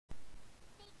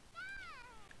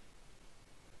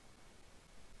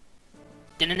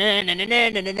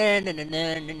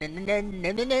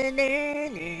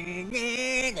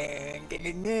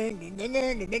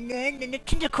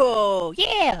Kinjako!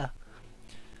 Yeah!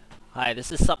 Hi,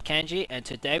 this is Sup Kanji, and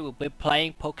today we'll be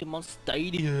playing Pokemon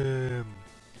Stadium.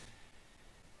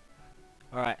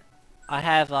 Alright, I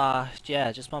have,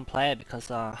 just one player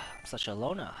because, I'm such a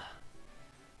loner.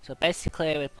 So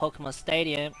basically, with Pokemon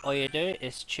Stadium, all you do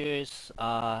is choose,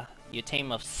 your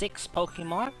team of 6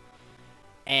 Pokemon,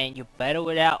 and you battle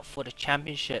it out for the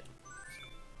championship.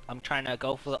 I'm trying to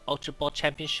go for the Ultra Ball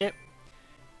Championship,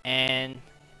 and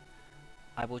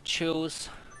I will choose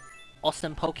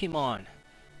awesome Pokemon.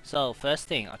 So first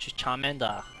thing, I'll choose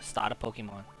Charmander, starter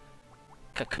Pokemon.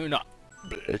 Kakuna,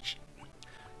 bitch.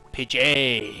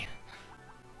 PJ.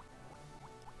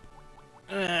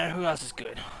 Who else is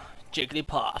good?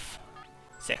 Jigglypuff,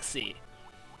 sexy.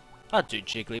 I'd do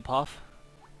Jigglypuff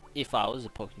if I was a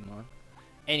Pokemon.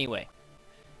 Anyway,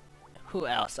 who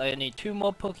else? I need 2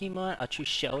 more Pokemon. I'll choose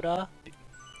Shelter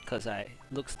because it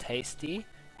looks tasty,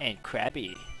 and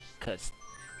Krabby because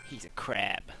he's a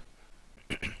crab.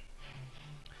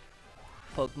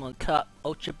 Pokemon Cup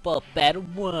Ultra Ball Battle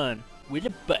 1 with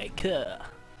a biker.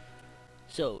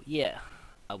 So yeah,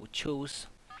 I will choose.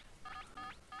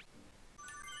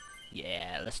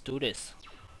 Yeah, let's do this.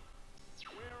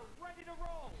 We're ready to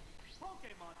roll.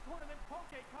 Pokemon Tournament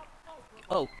Cup Ultra.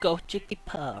 Oh, go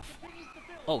Jigglypuff.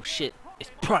 Oh shit, it's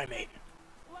Primate.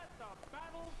 Let the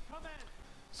battle commence.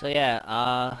 So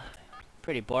yeah,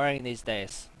 pretty boring these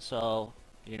days. So,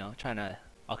 you know, trying to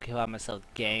occupy myself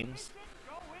with games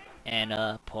and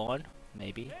porn,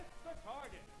 maybe. Hit the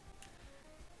target.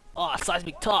 Oh,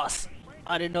 seismic toss!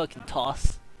 I didn't know it can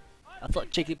toss. I thought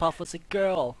Jigglypuff was a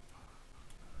girl.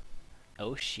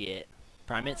 Oh shit.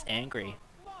 Primate's angry.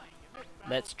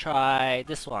 Let's try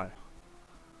this one.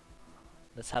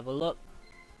 Let's have a look.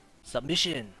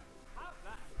 Submission!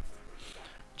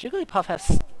 Jigglypuff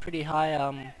has pretty high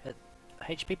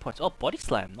HP points. Oh, body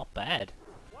slam, not bad.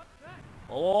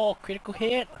 Oh, critical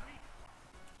hit!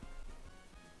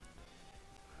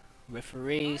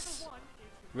 Referee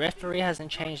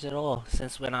hasn't changed at all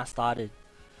since when I started.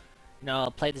 You know, I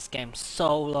played this game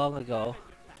so long ago.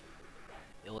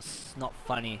 It was not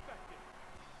funny.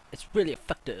 It's really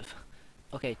effective.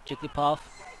 Okay, Jigglypuff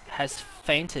has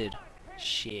fainted.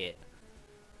 Shit.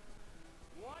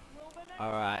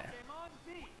 Alright.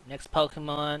 Next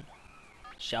Pokemon,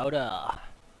 Shelter.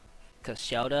 Cause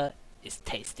Shelter is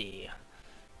tasty.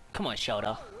 Come on,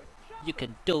 Shelter. You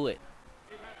can do it.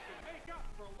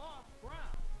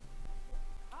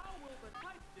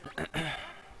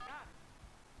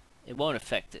 It won't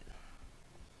affect it.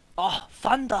 Oh,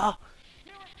 Thunder!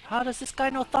 How does this guy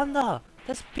know Thunder?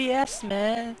 That's BS,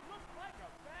 man.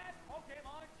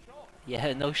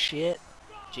 Yeah, no shit.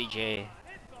 GG.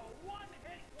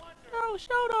 No,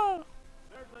 Shelter!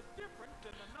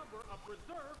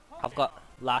 I've got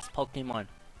last Pokemon.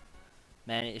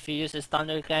 Man, if you use this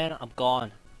Thunder again, I'm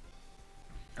gone.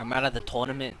 I'm out of the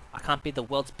tournament. I can't be the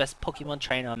world's best Pokemon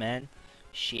trainer, man.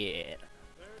 Shit.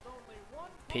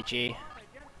 Pidgey.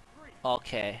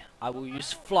 Okay, I will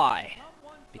use Fly.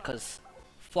 Because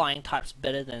flying type's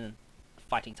better than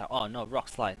fighting type. Oh no, Rock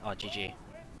Slide. Oh, GG.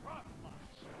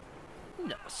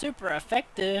 No, super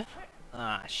effective.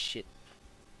 Ah, shit.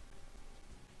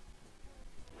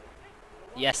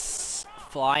 Yes,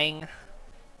 flying.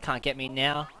 Can't get me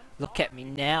now. Look at me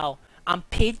now. I'm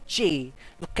Pidgey.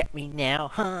 Look at me now,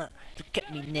 huh? Look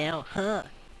at me now, huh?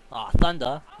 Ah,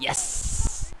 Thunder.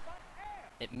 Yes.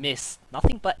 It missed.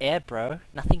 Nothing but air, bro.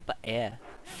 Nothing but air.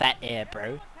 Fat air,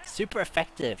 bro. Super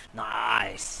effective.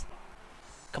 Nice.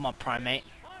 Come on, Primate.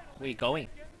 Where you going?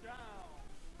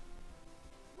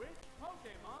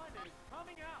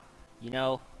 You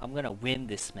know, I'm gonna win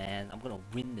this, man. I'm gonna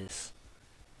win this.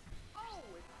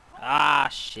 Ah,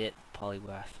 shit.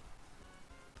 Poliwrath.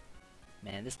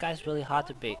 Man, this guy's really hard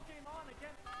to beat.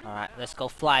 Alright, let's go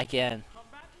Fly again.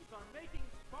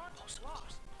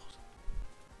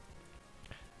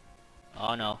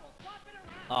 Oh no.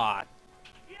 Ah.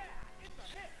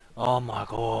 Oh my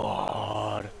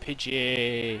god.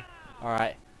 Pidgey.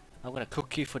 Alright. I'm gonna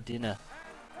cook you for dinner.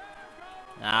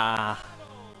 Ah.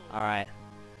 Alright.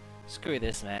 Screw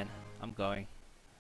this, man. I'm going.